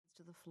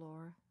to the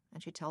floor,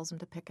 and she tells him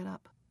to pick it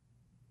up.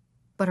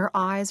 But her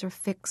eyes are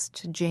fixed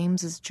to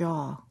James's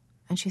jaw,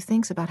 and she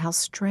thinks about how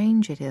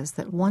strange it is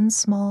that one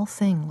small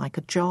thing like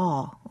a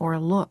jaw or a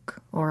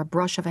look or a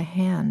brush of a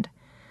hand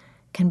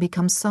can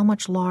become so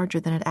much larger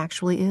than it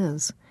actually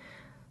is,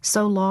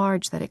 so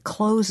large that it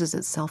closes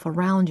itself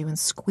around you and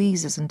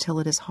squeezes until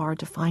it is hard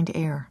to find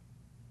air.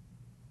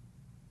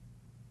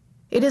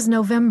 It is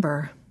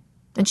November,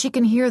 and she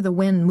can hear the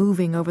wind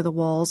moving over the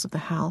walls of the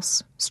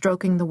house,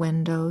 stroking the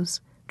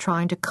windows,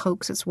 trying to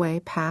coax its way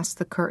past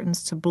the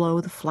curtains to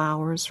blow the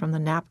flowers from the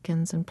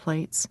napkins and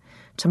plates,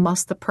 to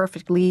muss the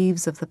perfect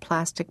leaves of the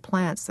plastic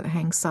plants that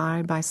hang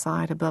side by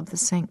side above the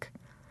sink.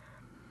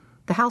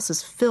 The house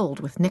is filled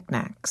with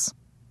knickknacks,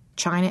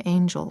 china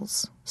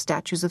angels,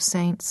 statues of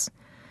saints,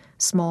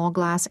 small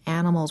glass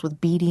animals with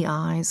beady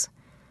eyes,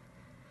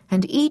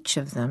 and each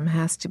of them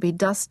has to be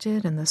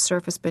dusted and the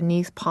surface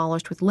beneath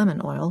polished with lemon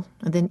oil,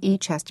 and then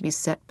each has to be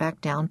set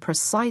back down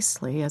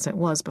precisely as it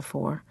was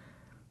before,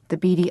 the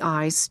beady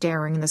eyes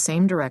staring in the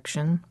same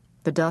direction,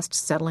 the dust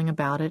settling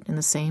about it in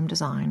the same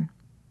design.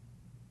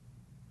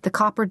 The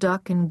copper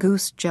duck and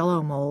goose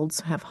jello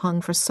molds have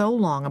hung for so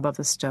long above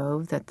the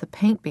stove that the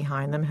paint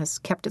behind them has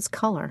kept its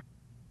color,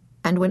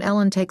 and when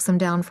Ellen takes them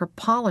down for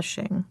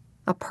polishing,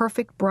 a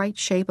perfect bright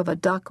shape of a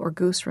duck or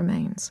goose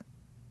remains.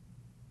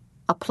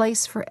 A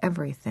place for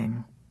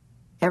everything,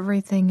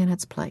 everything in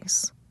its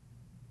place.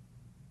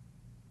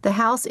 The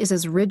house is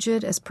as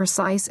rigid, as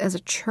precise as a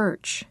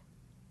church,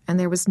 and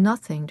there was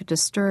nothing to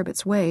disturb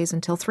its ways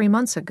until 3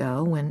 months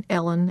ago when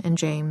Ellen and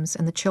James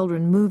and the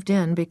children moved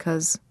in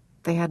because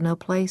they had no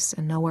place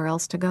and nowhere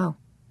else to go.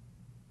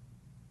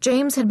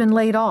 James had been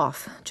laid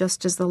off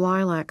just as the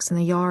lilacs in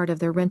the yard of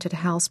their rented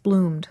house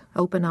bloomed,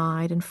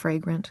 open-eyed and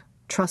fragrant,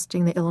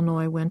 trusting the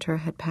Illinois winter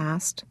had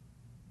passed.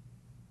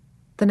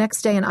 The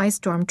next day an ice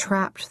storm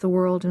trapped the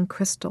world in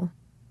crystal.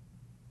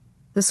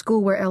 The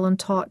school where Ellen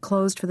taught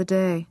closed for the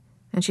day,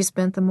 and she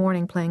spent the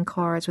morning playing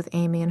cards with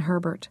Amy and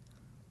Herbert.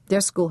 Their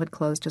school had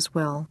closed as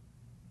well,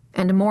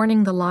 and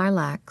mourning the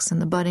lilacs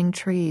and the budding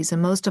trees, and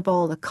most of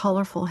all the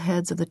colorful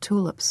heads of the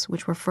tulips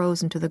which were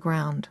frozen to the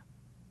ground.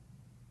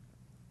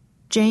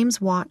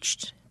 James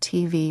watched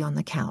TV on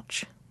the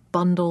couch,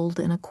 bundled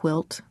in a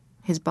quilt,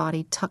 his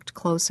body tucked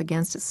close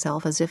against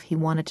itself as if he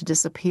wanted to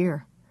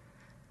disappear.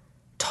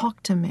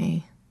 "Talk to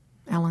me,"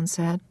 Ellen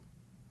said,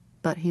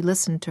 but he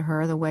listened to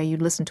her the way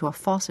you'd listen to a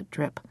faucet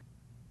drip,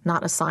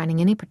 not assigning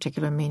any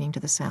particular meaning to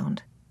the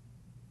sound.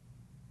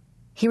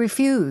 He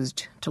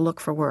refused to look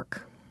for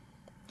work.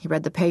 He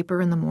read the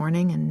paper in the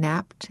morning and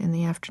napped in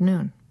the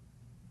afternoon.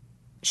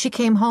 She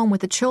came home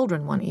with the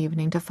children one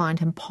evening to find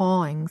him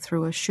pawing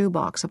through a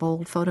shoebox of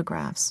old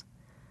photographs.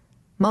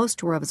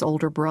 Most were of his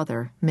older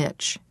brother,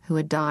 Mitch, who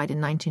had died in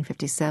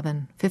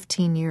 1957,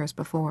 15 years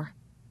before.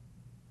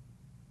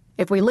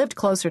 "If we lived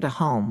closer to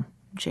home,"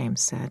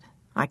 James said,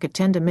 "I could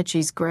tend to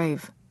Mitchie's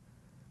grave.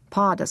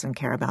 Pa doesn't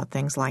care about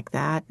things like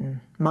that,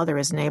 and Mother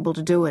isn't able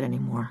to do it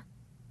anymore."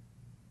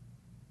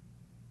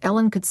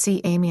 Ellen could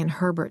see Amy and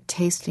Herbert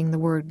tasting the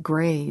word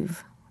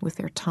grave with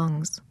their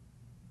tongues.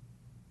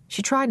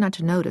 She tried not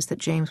to notice that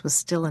James was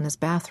still in his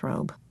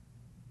bathrobe.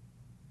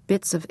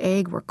 Bits of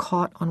egg were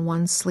caught on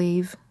one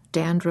sleeve,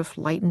 dandruff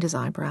lightened his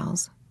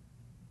eyebrows.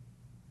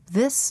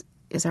 "This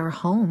is our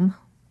home,"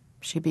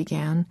 she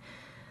began,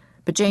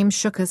 but James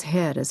shook his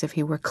head as if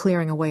he were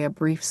clearing away a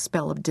brief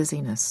spell of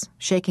dizziness,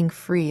 shaking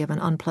free of an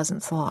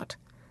unpleasant thought.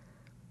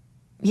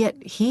 Yet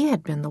he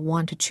had been the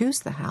one to choose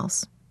the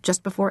house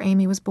just before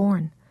Amy was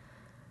born.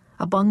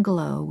 A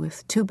bungalow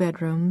with 2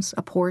 bedrooms,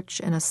 a porch,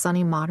 and a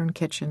sunny modern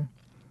kitchen.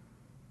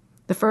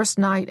 The first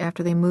night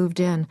after they moved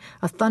in,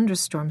 a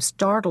thunderstorm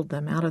startled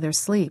them out of their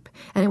sleep,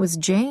 and it was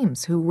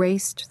James who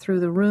raced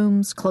through the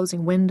rooms,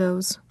 closing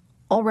windows,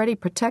 already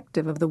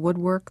protective of the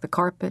woodwork, the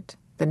carpet,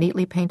 the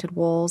neatly painted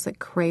walls that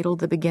cradled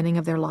the beginning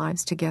of their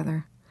lives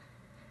together.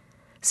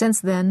 Since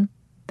then,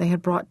 they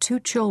had brought 2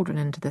 children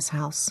into this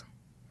house,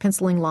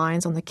 penciling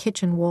lines on the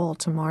kitchen wall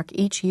to mark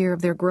each year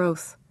of their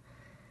growth.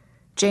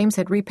 James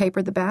had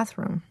repapered the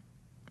bathroom.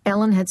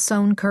 Ellen had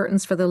sewn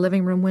curtains for the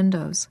living room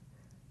windows.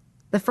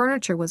 The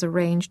furniture was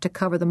arranged to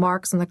cover the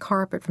marks on the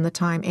carpet from the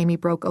time Amy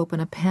broke open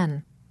a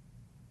pen.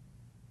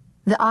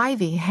 The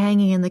ivy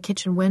hanging in the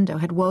kitchen window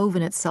had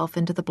woven itself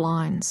into the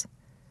blinds.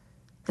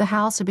 The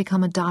house had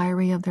become a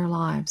diary of their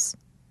lives,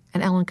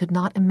 and Ellen could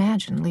not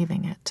imagine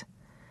leaving it.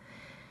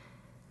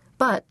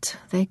 But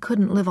they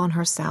couldn't live on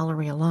her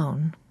salary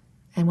alone,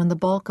 and when the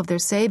bulk of their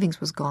savings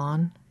was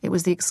gone, it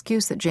was the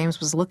excuse that James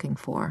was looking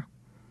for.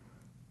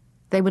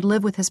 They would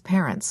live with his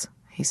parents,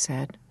 he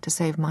said, to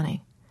save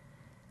money.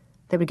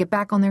 They would get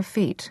back on their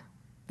feet.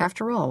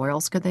 After all, where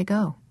else could they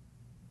go?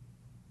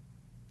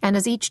 And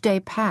as each day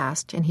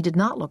passed and he did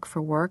not look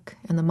for work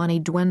and the money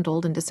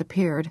dwindled and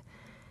disappeared,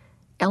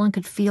 Ellen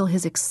could feel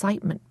his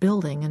excitement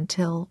building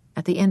until,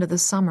 at the end of the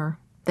summer,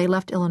 they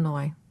left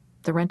Illinois,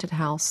 the rented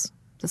house,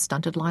 the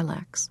stunted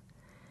lilacs.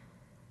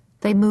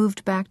 They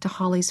moved back to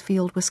Holly's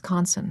Field,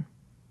 Wisconsin,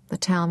 the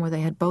town where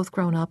they had both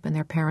grown up and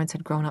their parents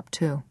had grown up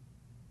too.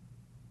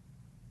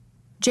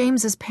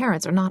 James's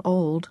parents are not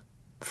old.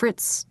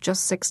 Fritz,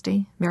 just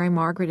 60. Mary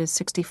Margaret is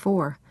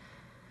 64.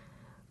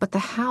 But the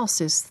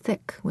house is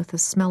thick with the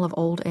smell of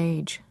old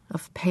age,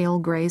 of pale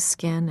gray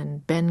skin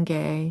and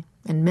Bengay,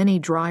 and many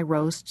dry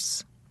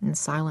roasts and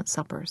silent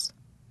suppers.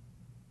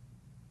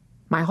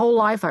 "My whole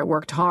life I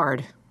worked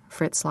hard,"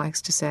 Fritz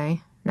likes to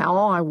say. "Now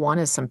all I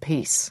want is some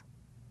peace."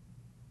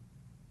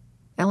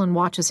 Ellen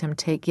watches him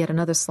take yet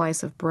another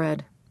slice of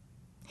bread.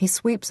 He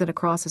sweeps it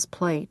across his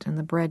plate, and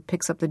the bread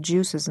picks up the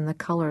juices and the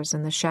colors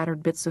and the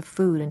shattered bits of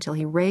food until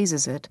he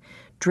raises it,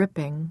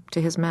 dripping,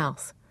 to his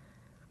mouth.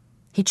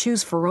 He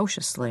chews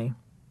ferociously,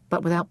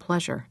 but without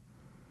pleasure.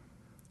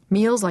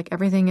 Meals, like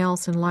everything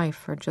else in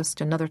life, are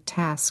just another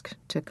task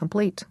to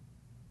complete.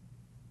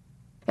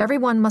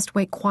 Everyone must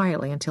wait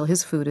quietly until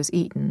his food is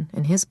eaten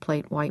and his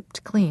plate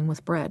wiped clean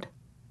with bread.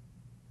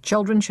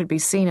 "Children should be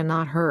seen and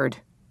not heard,"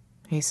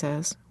 he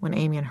says, when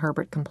Amy and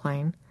Herbert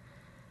complain.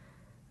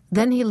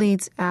 Then he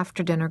leads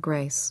after-dinner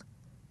grace,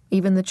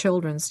 even the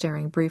children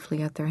staring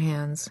briefly at their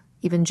hands,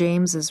 even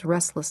James's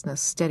restlessness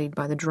steadied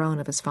by the drone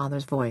of his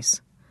father's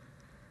voice.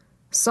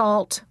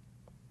 "Salt,"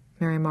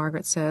 Mary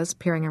Margaret says,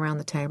 peering around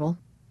the table.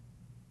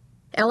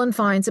 Ellen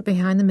finds it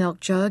behind the milk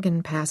jug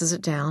and passes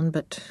it down,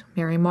 but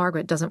Mary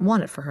Margaret doesn't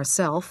want it for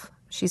herself.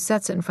 She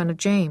sets it in front of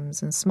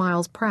James and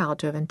smiles proud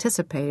to have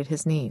anticipated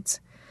his needs.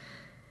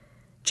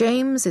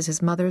 James is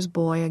his mother's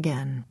boy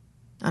again.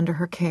 Under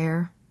her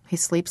care, he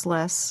sleeps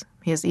less.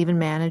 He has even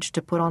managed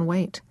to put on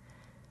weight.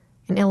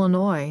 In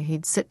Illinois,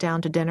 he'd sit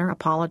down to dinner,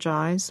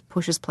 apologize,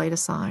 push his plate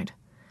aside.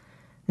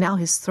 Now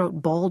his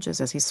throat bulges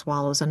as he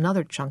swallows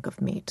another chunk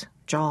of meat,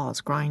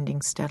 jaws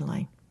grinding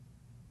steadily.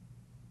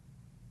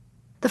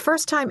 The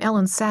first time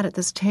Ellen sat at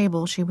this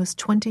table, she was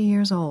 20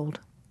 years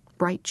old,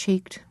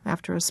 bright-cheeked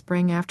after a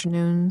spring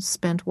afternoon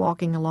spent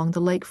walking along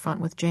the lakefront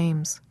with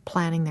James,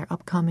 planning their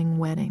upcoming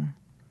wedding.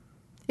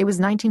 It was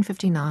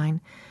 1959,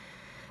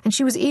 and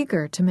she was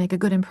eager to make a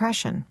good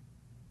impression.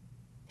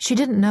 She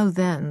didn't know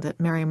then that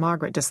Mary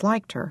Margaret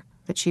disliked her,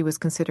 that she was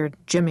considered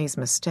Jimmy's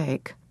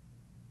mistake.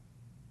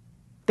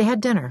 They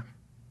had dinner,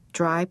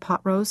 dry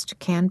pot roast,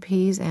 canned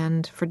peas,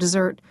 and, for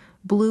dessert,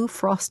 blue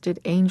frosted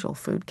angel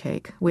food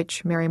cake,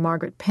 which Mary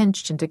Margaret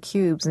pinched into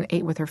cubes and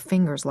ate with her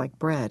fingers like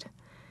bread.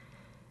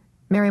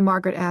 Mary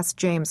Margaret asked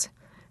James,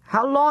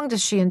 "How long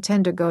does she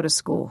intend to go to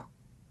school?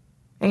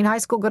 Ain't high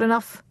school good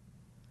enough?"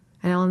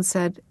 And Ellen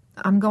said,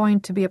 "I'm going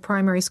to be a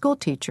primary school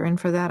teacher, and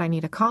for that I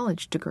need a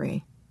college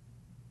degree."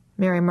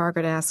 Mary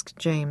Margaret asked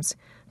James,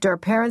 "Do her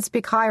parents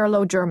speak High or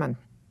Low German?"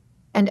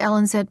 And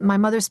Ellen said, "My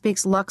mother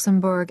speaks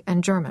Luxembourg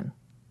and German."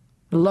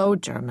 "Low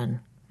German,"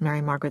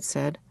 Mary Margaret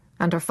said.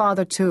 "And her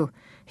father, too.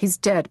 He's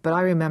dead, but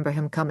I remember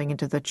him coming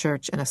into the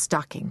church in a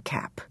stocking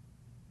cap."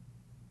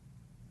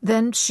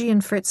 Then she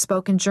and Fritz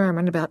spoke in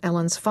German about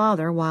Ellen's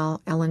father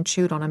while Ellen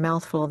chewed on a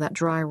mouthful of that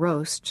dry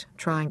roast,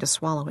 trying to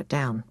swallow it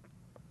down.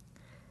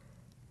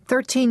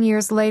 13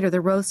 years later,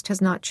 the roast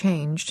has not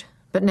changed,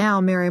 but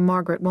now Mary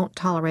Margaret won't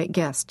tolerate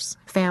guests,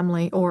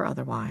 family or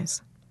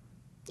otherwise.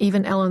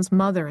 Even Ellen's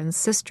mother and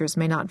sisters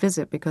may not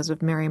visit because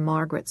of Mary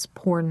Margaret's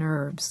poor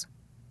nerves.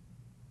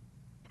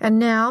 And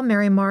now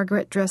Mary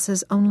Margaret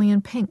dresses only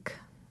in pink.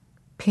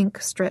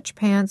 Pink stretch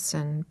pants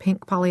and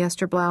pink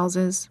polyester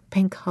blouses,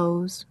 pink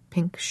hose,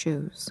 pink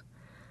shoes.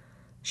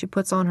 She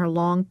puts on her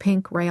long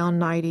pink rayon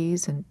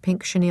nighties and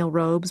pink chenille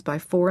robes by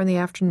 4 in the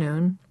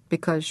afternoon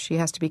because she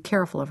has to be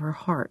careful of her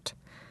heart.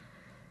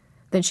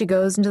 Then she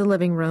goes into the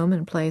living room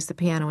and plays the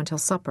piano until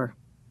supper.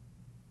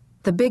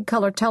 The big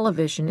color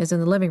television is in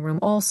the living room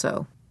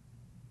also.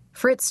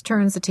 Fritz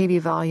turns the TV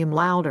volume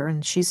louder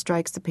and she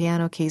strikes the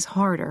piano keys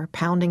harder,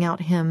 pounding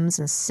out hymns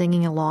and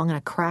singing along in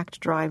a cracked,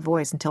 dry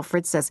voice until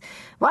Fritz says,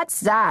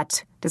 "What's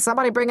that? Did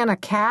somebody bring in a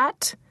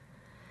cat?"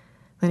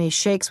 Then he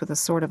shakes with a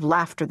sort of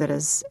laughter that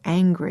is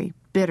angry,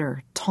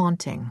 bitter,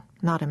 taunting,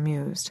 not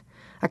amused.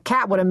 "A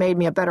cat would have made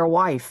me a better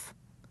wife."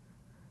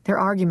 Their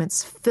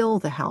arguments fill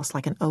the house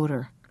like an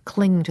odor,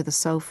 clinging to the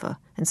sofa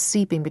and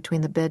seeping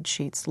between the bed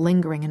sheets,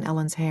 lingering in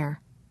Ellen's hair.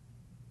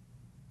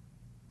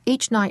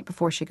 Each night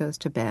before she goes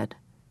to bed,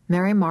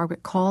 Mary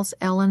Margaret calls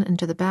Ellen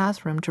into the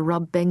bathroom to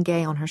rub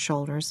Bengay on her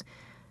shoulders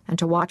and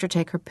to watch her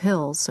take her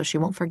pills so she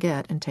won't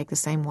forget and take the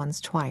same ones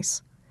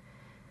twice.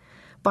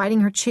 Biting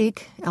her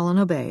cheek, Ellen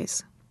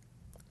obeys.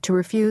 To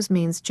refuse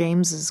means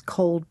James's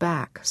cold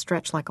back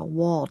stretched like a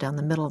wall down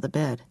the middle of the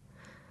bed.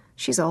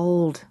 She's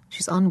old.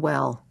 She's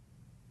unwell.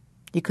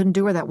 You couldn't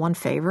do her that one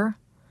favor?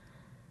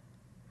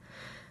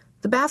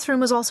 The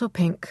bathroom is also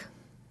pink.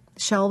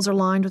 The shelves are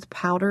lined with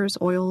powders,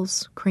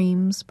 oils,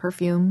 creams,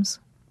 perfumes.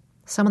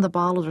 Some of the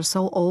bottles are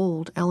so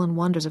old, Ellen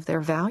wonders if they're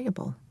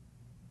valuable.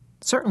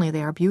 Certainly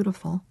they are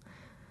beautiful.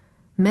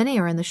 Many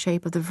are in the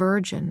shape of the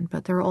Virgin,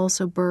 but there are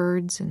also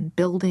birds and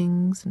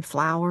buildings and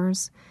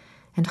flowers,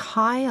 and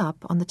high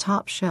up on the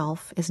top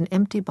shelf is an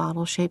empty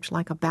bottle shaped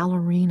like a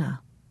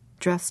ballerina,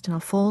 dressed in a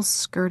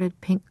full-skirted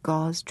pink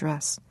gauze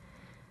dress.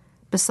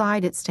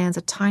 Beside it stands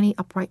a tiny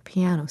upright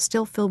piano,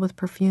 still filled with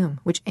perfume,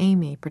 which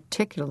Amy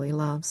particularly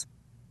loves.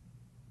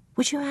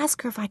 "Would you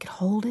ask her if I could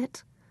hold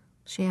it?"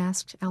 she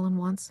asked Ellen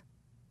once.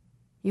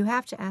 "You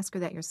have to ask her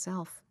that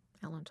yourself,"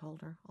 Ellen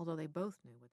told her, although they both knew what